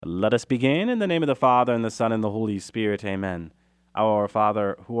Let us begin in the name of the Father, and the Son, and the Holy Spirit. Amen. Our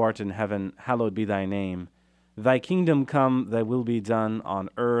Father, who art in heaven, hallowed be thy name. Thy kingdom come, thy will be done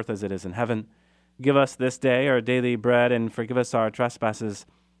on earth as it is in heaven. Give us this day our daily bread, and forgive us our trespasses,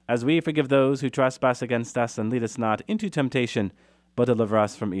 as we forgive those who trespass against us, and lead us not into temptation, but deliver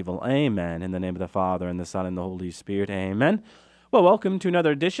us from evil. Amen. In the name of the Father, and the Son, and the Holy Spirit. Amen. Well, welcome to another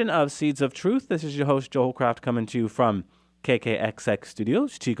edition of Seeds of Truth. This is your host, Hollcraft, coming to you from KKXX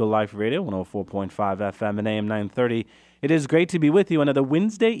Studios, Chico Life Radio, 104.5 FM and AM 930. It is great to be with you another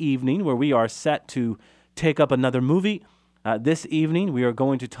Wednesday evening where we are set to take up another movie. This evening, we are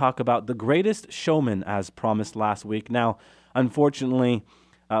going to talk about The Greatest Showman, as promised last week. Now, unfortunately,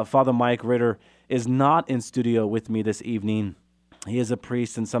 Father Mike Ritter is not in studio with me this evening. He is a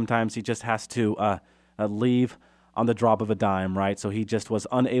priest, and sometimes he just has to leave on the drop of a dime, right? So he just was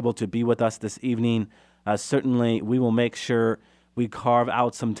unable to be with us this evening. Certainly, we will make sure we carve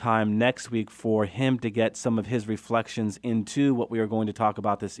out some time next week for him to get some of his reflections into what we are going to talk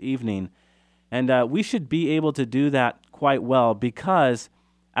about this evening. And we should be able to do that quite well because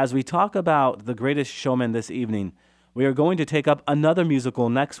as we talk about The Greatest Showman this evening, we are going to take up another musical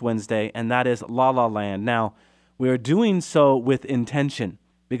next Wednesday, and that is La La Land. Now, we are doing so with intention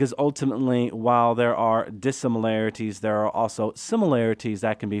because ultimately, while there are dissimilarities, there are also similarities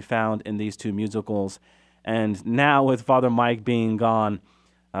that can be found in these two musicals. And now with Father Mike being gone,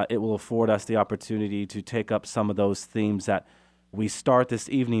 it will afford us the opportunity to take up some of those themes that we start this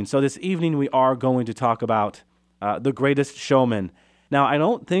evening. So this evening we are going to talk about The Greatest Showman. Now, I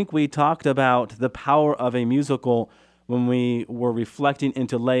don't think we talked about the power of a musical when we were reflecting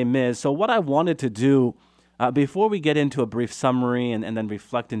into Les Mis. So what I wanted to do before we get into a brief summary and then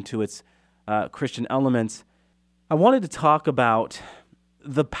reflect into its Christian elements, I wanted to talk about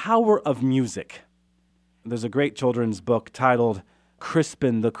the power of music. There's a great children's book titled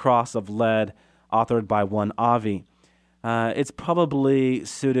Crispin, the Cross of Lead, authored by one Avi. It's probably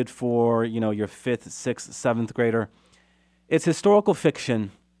suited for, your 5th, 6th, 7th grader. It's historical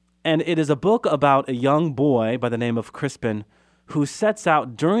fiction, and it is a book about a young boy by the name of Crispin who sets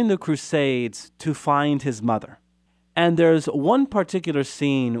out during the Crusades to find his mother. And there's one particular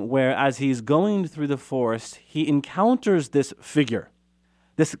scene where as he's going through the forest, he encounters this figure,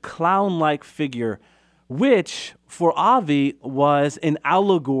 this clown-like figure, which for Avi was an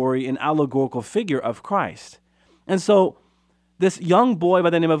allegory, an allegorical figure of Christ. And so this young boy by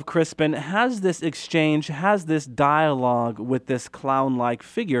the name of Crispin has this exchange, has this dialogue with this clown-like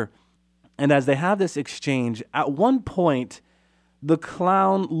figure. And as they have this exchange, at one point, the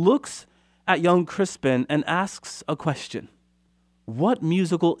clown looks at young Crispin and asks a question. What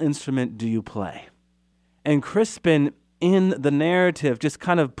musical instrument do you play? And Crispin, in the narrative, just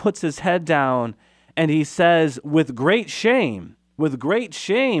kind of puts his head down and he says, with great shame,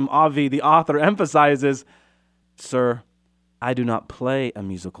 Avi, the author, emphasizes, "Sir, I do not play a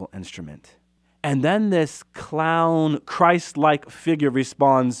musical instrument." And then this clown, Christ-like figure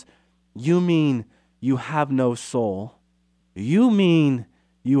responds, "You mean you have no soul? You mean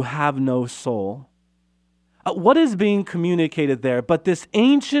you have no soul?" What is being communicated there but this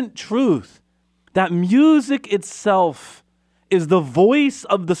ancient truth that music itself is the voice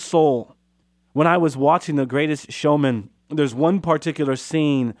of the soul? When I was watching The Greatest Showman, there's one particular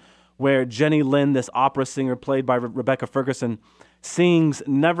scene where Jenny Lind, this opera singer played by Rebecca Ferguson, sings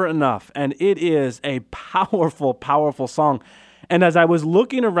Never Enough, and it is a powerful, powerful song. And as I was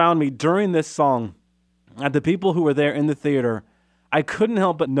looking around me during this song, at the people who were there in the theater, I couldn't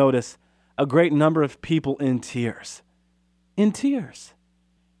help but notice a great number of people in tears. In tears.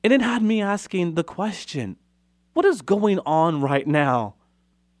 And it had me asking the question, what is going on right now?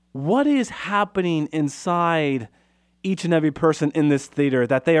 What is happening inside each and every person in this theater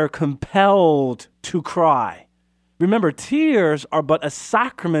that they are compelled to cry? Remember, tears are but a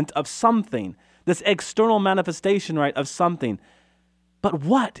sacrament of something, this external manifestation, right, of something. But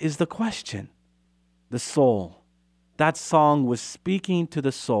what is the question? The soul. That song was speaking to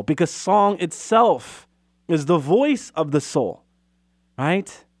the soul because song itself is the voice of the soul,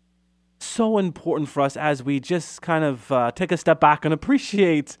 right? So important for us as we just kind of take a step back and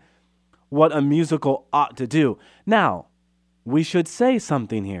appreciate what a musical ought to do. Now, we should say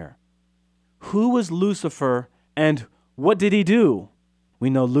something here. Who was Lucifer and what did he do? We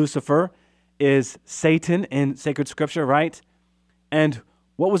know Lucifer is Satan in sacred scripture, right? And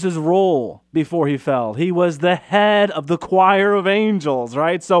what was his role before he fell? He was the head of the choir of angels,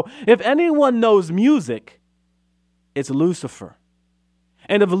 right? So if anyone knows music, it's Lucifer.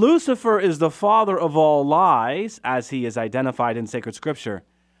 And if Lucifer is the father of all lies, as he is identified in sacred scripture,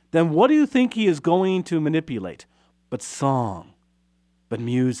 then what do you think he is going to manipulate? But song. but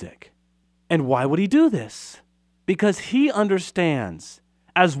music. And why would he do this? Because he understands,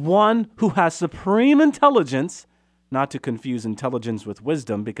 as one who has supreme intelligence, not to confuse intelligence with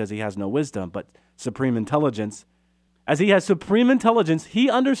wisdom because he has no wisdom, but supreme intelligence. As he has supreme intelligence, he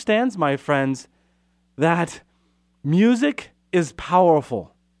understands, my friends, that music is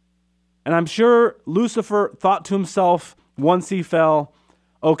powerful. And I'm sure Lucifer thought to himself once he fell,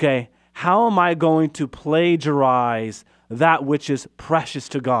 okay, how am I going to plagiarize that which is precious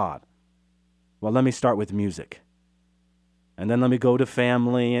to God? Well, let me start with music. And then let me go to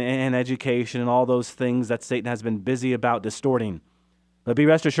family and education and all those things that Satan has been busy about distorting. But be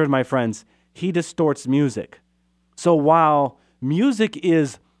rest assured, my friends, he distorts music. So while music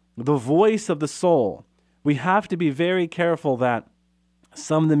is the voice of the soul, we have to be very careful that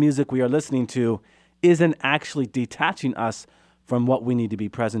some of the music we are listening to isn't actually detaching us from what we need to be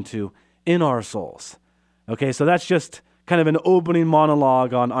present to in our souls. Okay, so that's just kind of an opening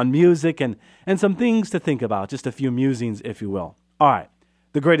monologue on music and some things to think about, just a few musings, if you will. All right,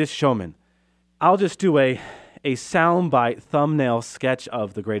 The Greatest Showman. I'll just do a soundbite thumbnail sketch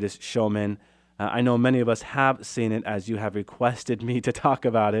of The Greatest Showman. I know many of us have seen it as you have requested me to talk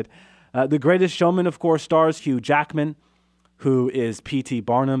about it. The Greatest Showman, of course, stars Hugh Jackman, who is P.T.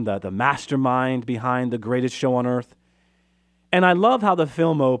 Barnum, the mastermind behind The Greatest Show on Earth. And I love how the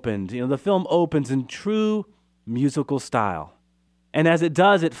film opened. The film opens in true musical style. And as it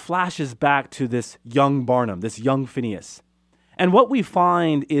does, it flashes back to this young Barnum, this young Phineas. And what we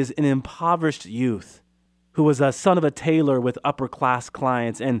find is an impoverished youth who was a son of a tailor with upper-class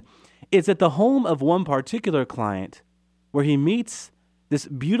clients. And it's at the home of one particular client where he meets this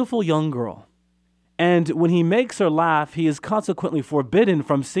beautiful young girl. And when he makes her laugh, he is consequently forbidden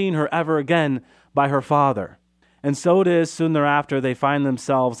from seeing her ever again by her father. And so it is, soon thereafter, they find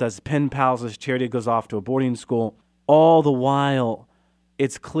themselves as pen pals as Charity goes off to a boarding school. All the while,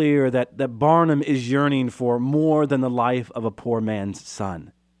 it's clear that Barnum is yearning for more than the life of a poor man's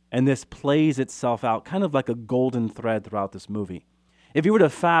son. And this plays itself out kind of like a golden thread throughout this movie. If you were to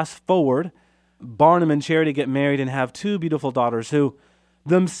fast forward, Barnum and Charity get married and have two beautiful daughters who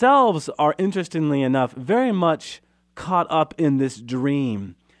themselves are, interestingly enough, very much caught up in this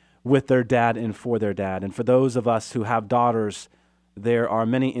dream with their dad and for their dad. And for those of us who have daughters, there are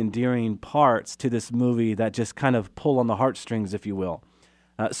many endearing parts to this movie that just kind of pull on the heartstrings, if you will.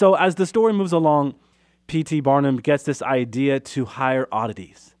 So as the story moves along, P.T. Barnum gets this idea to hire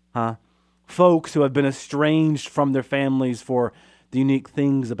oddities, folks who have been estranged from their families for the unique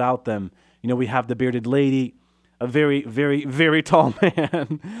things about them. We have the bearded lady, a very, very, very tall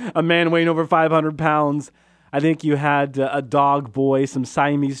man, a man weighing over 500 pounds. I think you had a dog boy, some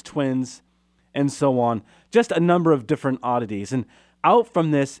Siamese twins, and so on. Just a number of different oddities. And out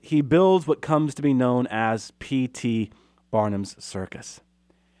from this, he builds what comes to be known as P.T. Barnum's Circus.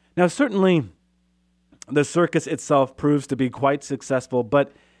 Now, certainly, the circus itself proves to be quite successful,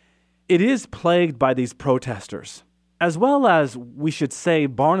 but it is plagued by these protesters, as well as, we should say,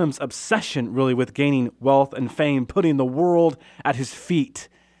 Barnum's obsession, really, with gaining wealth and fame, putting the world at his feet.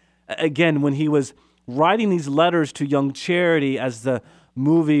 Again, when he was writing these letters to young Charity as the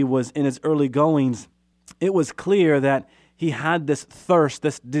movie was in its early goings, it was clear that he had this thirst,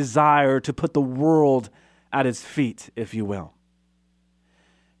 this desire to put the world at his feet, if you will.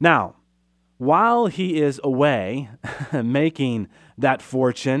 Now, while he is away making that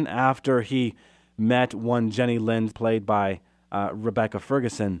fortune after he met one Jenny Lind, played by Rebecca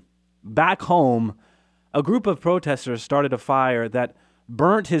Ferguson, back home, a group of protesters started a fire that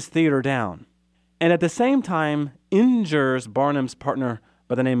burnt his theater down. And at the same time, injures Barnum's partner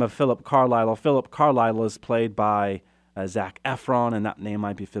by the name of Philip Carlyle. Philip Carlyle is played by Zac Efron, and that name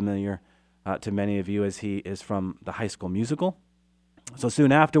might be familiar to many of you as he is from the High School Musical. So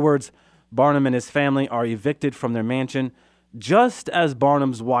soon afterwards, Barnum and his family are evicted from their mansion, just as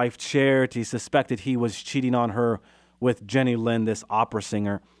Barnum's wife, Charity, suspected he was cheating on her with Jenny Lind, this opera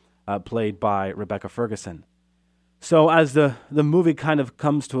singer, played by Rebecca Ferguson. So as the movie kind of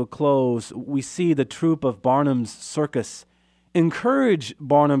comes to a close, we see the troupe of Barnum's Circus encourage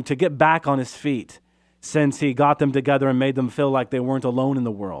Barnum to get back on his feet, since he got them together and made them feel like they weren't alone in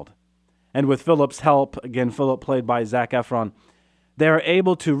the world. And with Philip's help, again, Philip played by Zac Efron, they are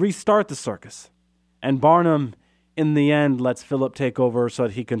able to restart the circus. And Barnum, in the end, lets Philip take over so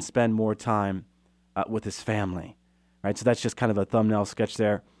that he can spend more time with his family. Right? So that's just kind of a thumbnail sketch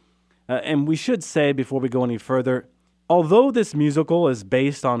there. And we should say, before we go any further, although this musical is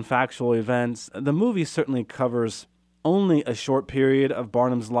based on factual events, the movie certainly covers only a short period of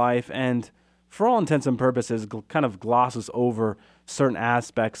Barnum's life and, for all intents and purposes, kind of glosses over certain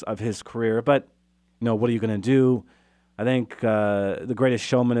aspects of his career. But, what are you going to do? I think The Greatest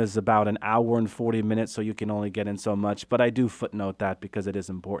Showman is about an hour and 40 minutes, so you can only get in so much, but I do footnote that because it is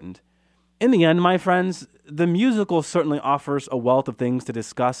important. In the end, my friends, the musical certainly offers a wealth of things to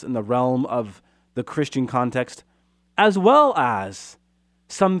discuss in the realm of the Christian context, as well as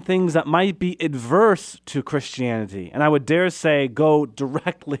some things that might be adverse to Christianity, and I would dare say go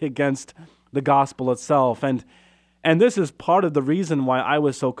directly against the gospel itself. And this is part of the reason why I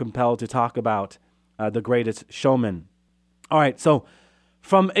was so compelled to talk about The Greatest Showman. All right, so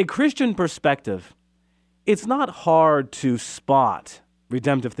from a Christian perspective, it's not hard to spot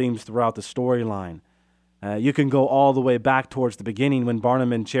redemptive themes throughout the storyline. You can go all the way back towards the beginning when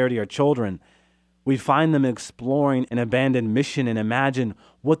Barnum and Charity are children. We find them exploring an abandoned mission and imagine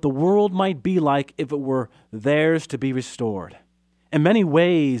what the world might be like if it were theirs to be restored. In many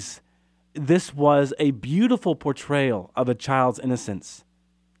ways, this was a beautiful portrayal of a child's innocence,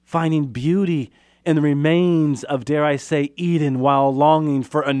 finding beauty in the remains of, dare I say, Eden while longing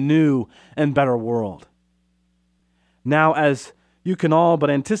for a new and better world. Now, as you can all but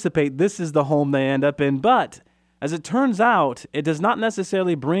anticipate, this is the home they end up in, but as it turns out, it does not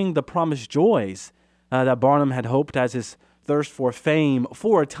necessarily bring the promised joys that Barnum had hoped, as his thirst for fame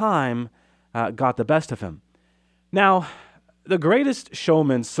for a time got the best of him. Now, The Greatest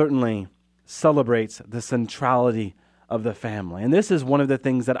Showman certainly celebrates the centrality of the family, and this is one of the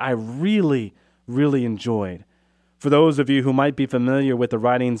things that I really enjoyed. For those of you who might be familiar with the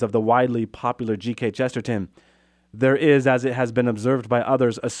writings of the widely popular G.K. Chesterton, there is, as it has been observed by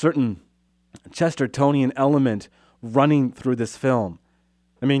others, a certain Chestertonian element running through this film.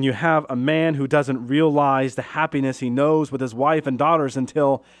 I mean, you have a man who doesn't realize the happiness he knows with his wife and daughters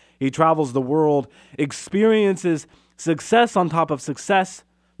until he travels the world, experiences success on top of success,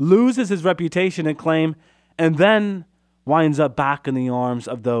 loses his reputation and claim, and then winds up back in the arms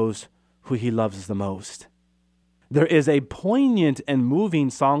of those who he loves the most. There is a poignant and moving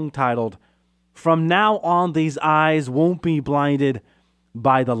song titled, "From Now On These Eyes Won't Be Blinded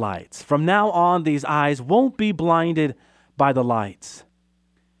by the Lights." From now on, these eyes won't be blinded by the lights.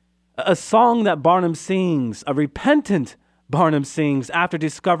 A song that Barnum sings, a repentant Barnum sings after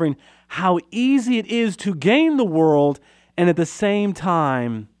discovering how easy it is to gain the world and at the same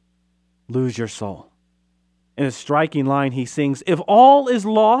time lose your soul. In a striking line, he sings, "If all is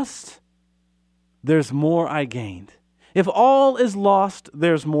lost, there's more I gained. If all is lost,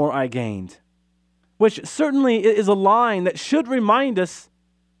 there's more I gained." Which certainly is a line that should remind us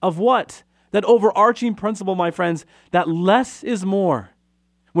of what? That overarching principle, my friends, that less is more.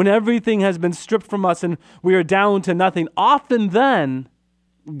 When everything has been stripped from us and we are down to nothing, often then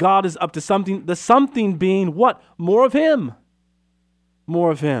God is up to something, the something being what? More of Him. More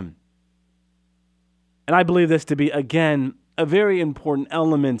of Him. And I believe this to be, again, a very important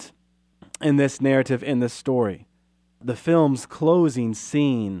element in this narrative, in this story. The film's closing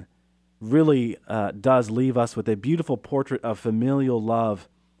scene really does leave us with a beautiful portrait of familial love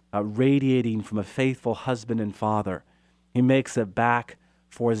radiating from a faithful husband and father. He makes it back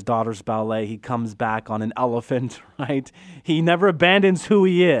for his daughter's ballet. He comes back on an elephant, right? He never abandons who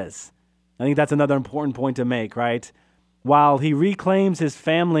he is. I think that's another important point to make, right? While he reclaims his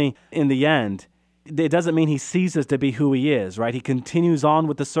family in the end, it doesn't mean he ceases to be who he is, right? He continues on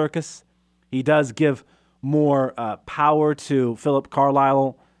with the circus. He does give more power to Philip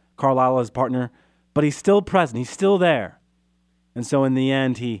Carlyle, his partner, but he's still present. He's still there. And so in the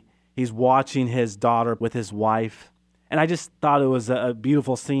end, he's watching his daughter with his wife. And I just thought it was a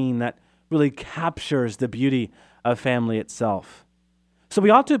beautiful scene that really captures the beauty of family itself. So we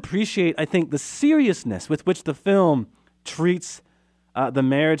ought to appreciate, I think, the seriousness with which the film treats the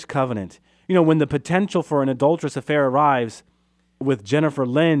marriage covenant. You know, when the potential for an adulterous affair arrives with Jennifer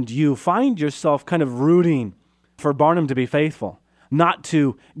Lind, you find yourself kind of rooting for Barnum to be faithful, not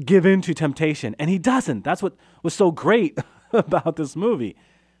to give in to temptation. And he doesn't. That's what was so great about this movie.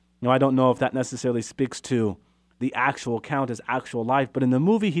 You know, I don't know if that necessarily speaks to the actual account as actual life, but in the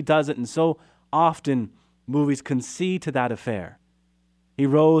movie he does it, and so often movies concede to that affair. He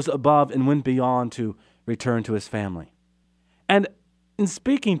rose above and went beyond to return to his family. And in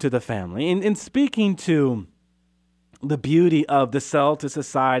speaking to the family, in speaking to the beauty of the cell to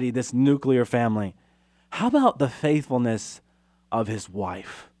society, this nuclear family, how about the faithfulness of his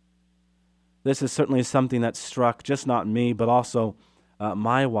wife? This is certainly something that struck just not me, but also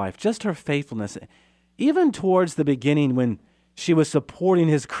my wife, just her faithfulness. Even towards the beginning when she was supporting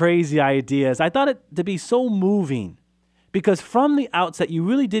his crazy ideas, I thought it to be so moving because from the outset, you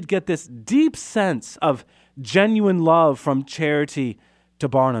really did get this deep sense of genuine love from Charity to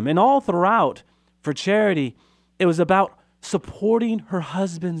Barnum. And all throughout, for Charity, it was about supporting her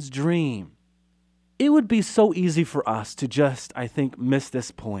husband's dream. it would be so easy for us to just, I think, miss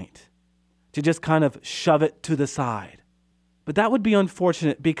this point, to just kind of shove it to the side. But that would be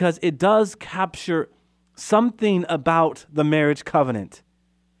unfortunate because it does capture something about the marriage covenant,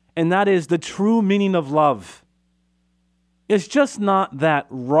 and that is the true meaning of love. It's just not that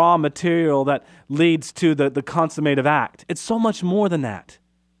raw material that leads to the consummative act. It's so much more than that.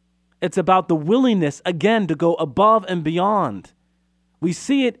 It's about the willingness, again, to go above and beyond. We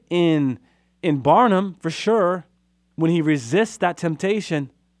see it in Barnum, for sure, when he resists that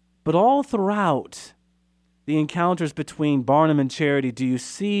temptation. But all throughout the encounters between Barnum and Charity, do you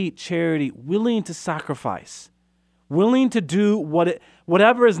see Charity willing to sacrifice, willing to do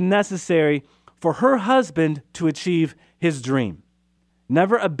whatever is necessary for her husband to achieve his dream,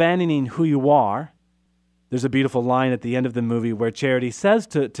 never abandoning who you are. There's a beautiful line at the end of the movie where Charity says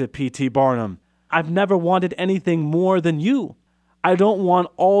to P.T. Barnum, "I've never wanted anything more than you. I don't want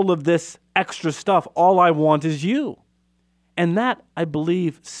all of this extra stuff. All I want is you." And that, I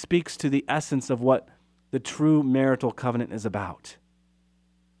believe, speaks to the essence of what the true marital covenant is about.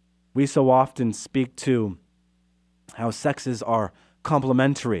 We so often speak to how sexes are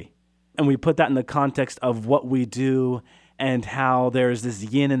complementary, and we put that in the context of what we do and how there's this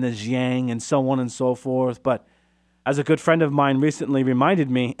yin and this yang and so on and so forth. But as a good friend of mine recently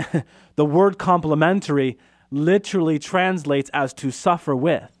reminded me, the word complementary literally translates as to suffer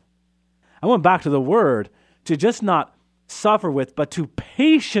with. I went back to the word to just not suffer with, but to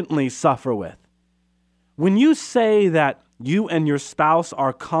patiently suffer with. When you say that you and your spouse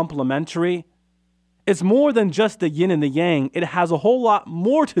are complementary, it's more than just the yin and the yang. It has a whole lot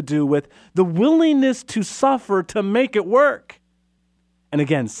more to do with the willingness to suffer to make it work. And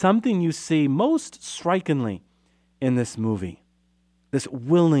again, something you see most strikingly in this movie, this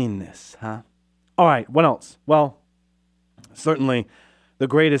willingness, huh? All right, what else? Well, certainly The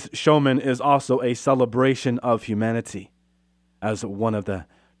Greatest Showman is also a celebration of humanity, as one of the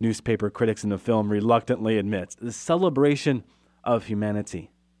newspaper critics in the film reluctantly admits, the celebration of humanity.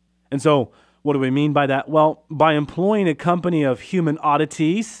 And so, what do we mean by that? Well, by employing a company of human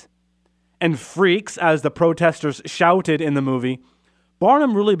oddities and freaks, as the protesters shouted in the movie,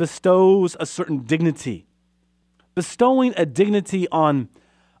 Barnum really bestows a certain dignity, bestowing a dignity on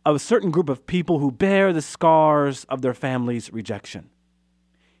a certain group of people who bear the scars of their family's rejection.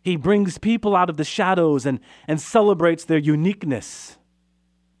 He brings people out of the shadows and celebrates their uniqueness.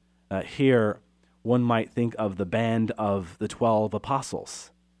 Here, one might think of the band of the 12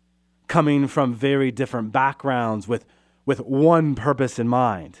 apostles, coming from very different backgrounds with one purpose in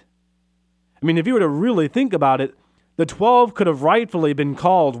mind. I mean, if you were to really think about it, the 12 could have rightfully been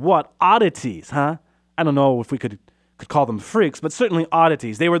called what? Oddities, huh? I don't know if we could call them freaks, but certainly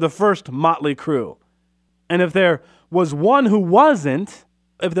oddities. They were the first motley crew. And if there was one who wasn't,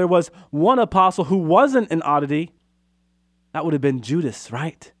 if there was one apostle who wasn't an oddity, that would have been Judas,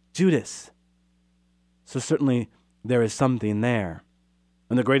 right? Judas. So certainly there is something there.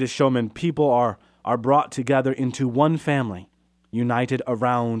 In The Greatest Showman, people are brought together into one family, united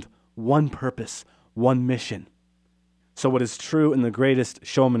around one purpose, one mission. So what is true in The Greatest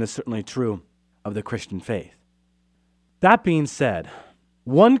Showman is certainly true of the Christian faith. That being said,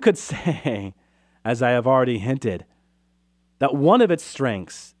 one could say, as I have already hinted, that one of its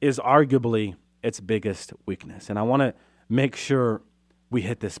strengths is arguably its biggest weakness. And I want to make sure we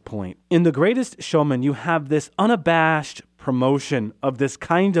hit this point. In The Greatest Showman, you have this unabashed promotion of this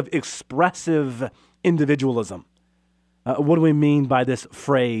kind of expressive individualism. What do we mean by this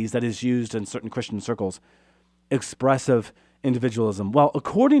phrase that is used in certain Christian circles? Expressive individualism. Well,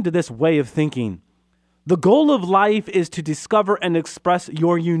 according to this way of thinking, the goal of life is to discover and express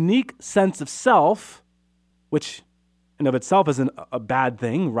your unique sense of self, which in of itself isn't a bad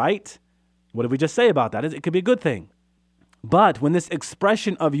thing, right? What did we just say about that? It could be a good thing. But when this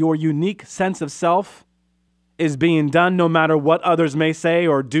expression of your unique sense of self is being done no matter what others may say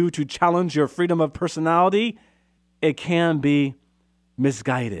or do to challenge your freedom of personality, it can be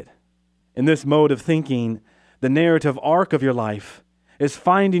misguided. In this mode of thinking, the narrative arc of your life is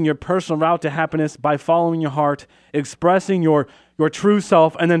finding your personal route to happiness by following your heart, expressing your true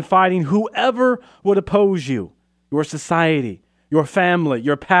self, and then fighting whoever would oppose you, your society, your family,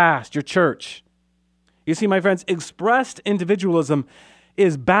 your past, your church. You see, my friends, expressed individualism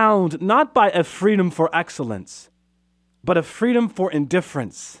is bound not by a freedom for excellence, but a freedom for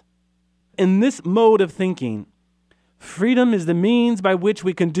indifference. In this mode of thinking, freedom is the means by which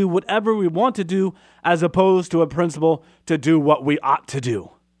we can do whatever we want to do, as opposed to a principle to do what we ought to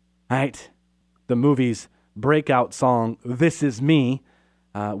do, right? The movie's breakout song, "This Is Me,"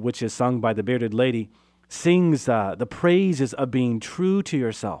 which is sung by the Bearded Lady, sings the praises of being true to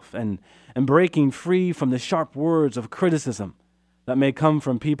yourself and and breaking free from the sharp words of criticism that may come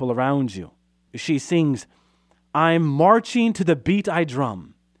from people around you. She sings, "I'm marching to the beat I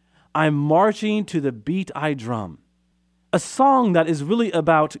drum. I'm marching to the beat I drum." A song that is really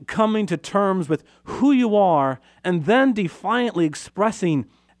about coming to terms with who you are and then defiantly expressing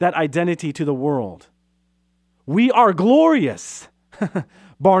that identity to the world. "We are glorious,"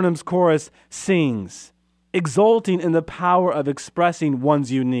 Barnum's chorus sings, exulting in the power of expressing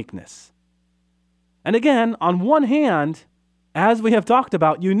one's uniqueness. And again, on one hand, as we have talked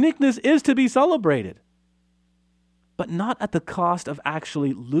about, uniqueness is to be celebrated, but not at the cost of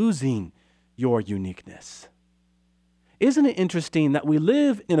actually losing your uniqueness. Isn't it interesting that we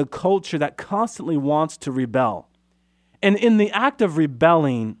live in a culture that constantly wants to rebel? And in the act of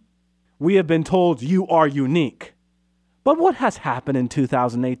rebelling, we have been told you are unique. But what has happened in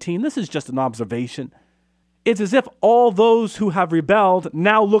 2018? This is just an observation. It's as if all those who have rebelled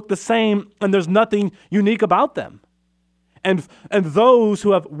now look the same and there's nothing unique about them. And those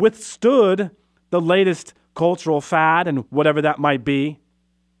who have withstood the latest cultural fad and whatever that might be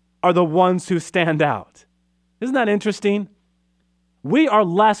are the ones who stand out. Isn't that interesting? We are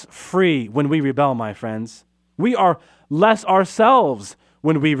less free when we rebel, my friends. We are less ourselves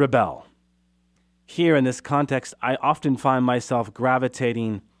when we rebel. Here in this context, I often find myself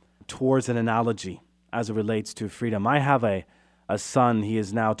gravitating towards an analogy as it relates to freedom. I have a son. He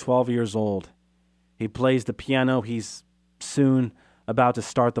is now 12 years old. He plays the piano. He's soon about to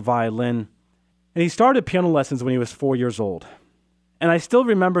start the violin. And he started piano lessons when he was 4 years old. And I still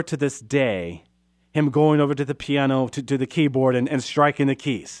remember to this day him going over to the piano, to the keyboard and striking the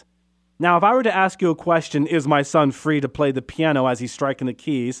keys. Now, if I were to ask you a question, is my son free to play the piano as he's striking the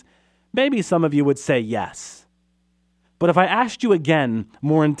keys? Maybe some of you would say yes. But if I asked you again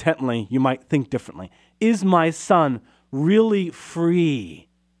more intently, you might think differently. Is my son really free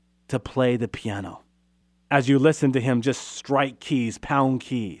to play the piano? As you listen to him just strike keys, pound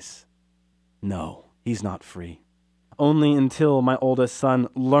keys. No, he's not free. Only until my oldest son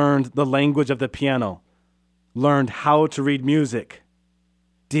learned the language of the piano, learned how to read music,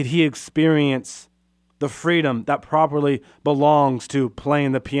 did he experience the freedom that properly belongs to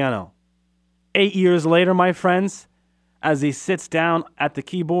playing the piano. 8 years later, my friends, as he sits down at the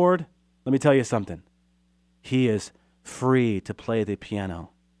keyboard, let me tell you something. He is free to play the piano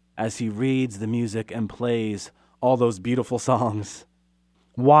as he reads the music and plays all those beautiful songs.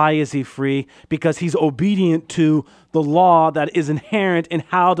 Why is he free? Because he's obedient to the law that is inherent in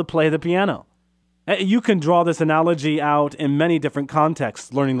how to play the piano. You can draw this analogy out in many different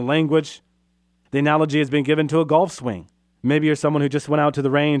contexts. Learning the language. The analogy has been given to a golf swing. Maybe you're someone who just went out to the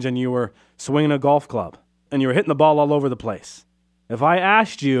range and you were swinging a golf club and you were hitting the ball all over the place. If I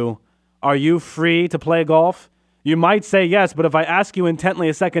asked you, are you free to play golf? You might say yes, but if I ask you intently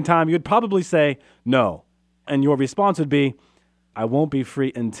a second time, you'd probably say no. And your response would be, I won't be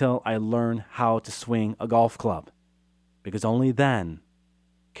free until I learn how to swing a golf club. Because only then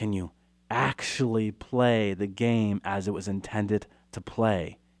can you actually play the game as it was intended to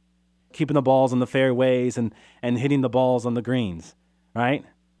play. Keeping the balls on the fairways and hitting the balls on the greens, right?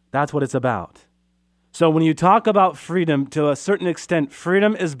 That's what it's about. So when you talk about freedom, to a certain extent,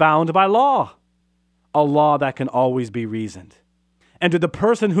 freedom is bound by law. A law that can always be reasoned. And to the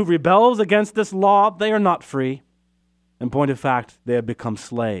person who rebels against this law, they are not free. In point of fact, they have become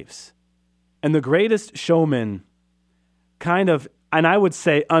slaves. And the Greatest Showman kind of, and I would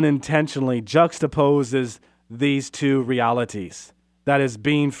say unintentionally, juxtaposes these two realities. That is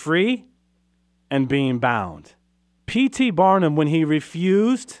being free and being bound. P.T. Barnum, when he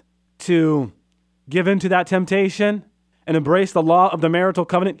refused to give in to that temptation and embrace the law of the marital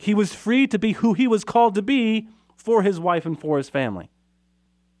covenant, he was free to be who he was called to be for his wife and for his family.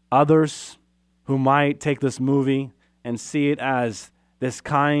 Others who might take this movie and see it as this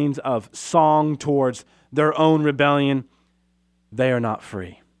kind of song towards their own rebellion, they are not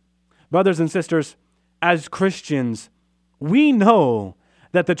free. Brothers and sisters, as Christians, we know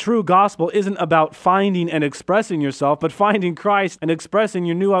that the true gospel isn't about finding and expressing yourself, but finding Christ and expressing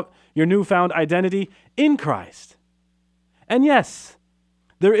your newfound identity in Christ. And yes,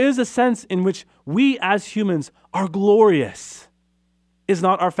 there is a sense in which we as humans are glorious. Is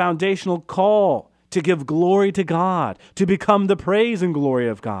not our foundational call to give glory to God, to become the praise and glory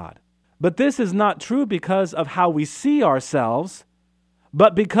of God. But this is not true because of how we see ourselves,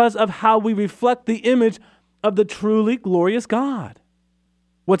 but because of how we reflect the image of the truly glorious God.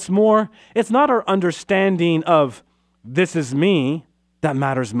 What's more, it's not our understanding of this is me that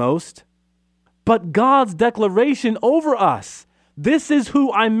matters most, but God's declaration over us. This is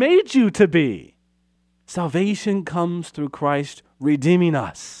who I made you to be. Salvation comes through Christ redeeming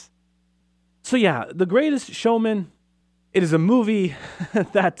us. So yeah, The Greatest Showman, it is a movie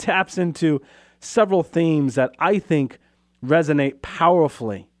that taps into several themes that I think resonate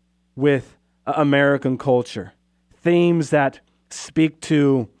powerfully with American culture. Themes that speak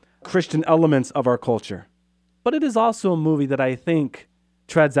to Christian elements of our culture. But it is also a movie that I think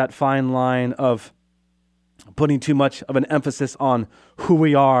treads that fine line of putting too much of an emphasis on who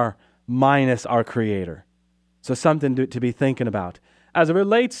we are minus our Creator. So something to be thinking about. As it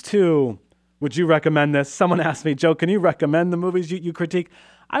relates to, would you recommend this? Someone asked me, Joe, can you recommend the movies you critique?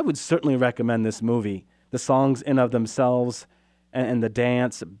 I would certainly recommend this movie. The songs in of themselves and the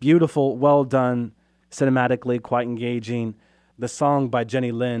dance, beautiful, well done, cinematically quite engaging. The song by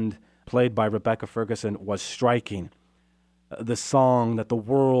Jenny Lind, played by Rebecca Ferguson, was striking. The song that the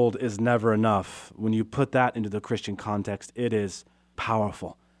world is never enough, when you put that into the Christian context, it is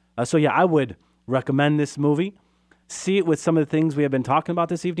powerful. So yeah, I would recommend this movie. See it with some of the things we have been talking about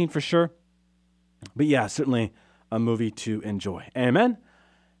this evening for sure. But yeah, certainly a movie to enjoy. Amen?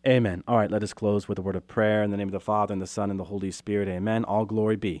 Amen. All right, let us close with a word of prayer in the name of the Father, and the Son, and the Holy Spirit. Amen. All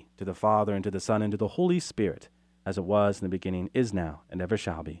glory be to the Father, and to the Son, and to the Holy Spirit, as it was in the beginning, is now, and ever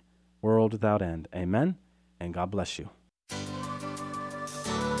shall be, world without end. Amen. And God bless you.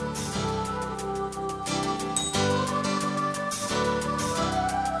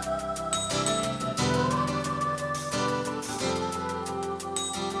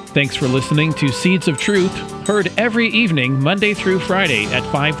 Thanks for listening to Seeds of Truth, heard every evening, Monday through Friday at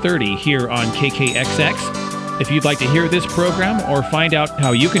 5:30 here on KKXX. If you'd like to hear this program or find out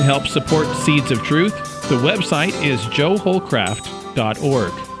how you can help support Seeds of Truth, the website is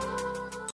joehollcraft.org.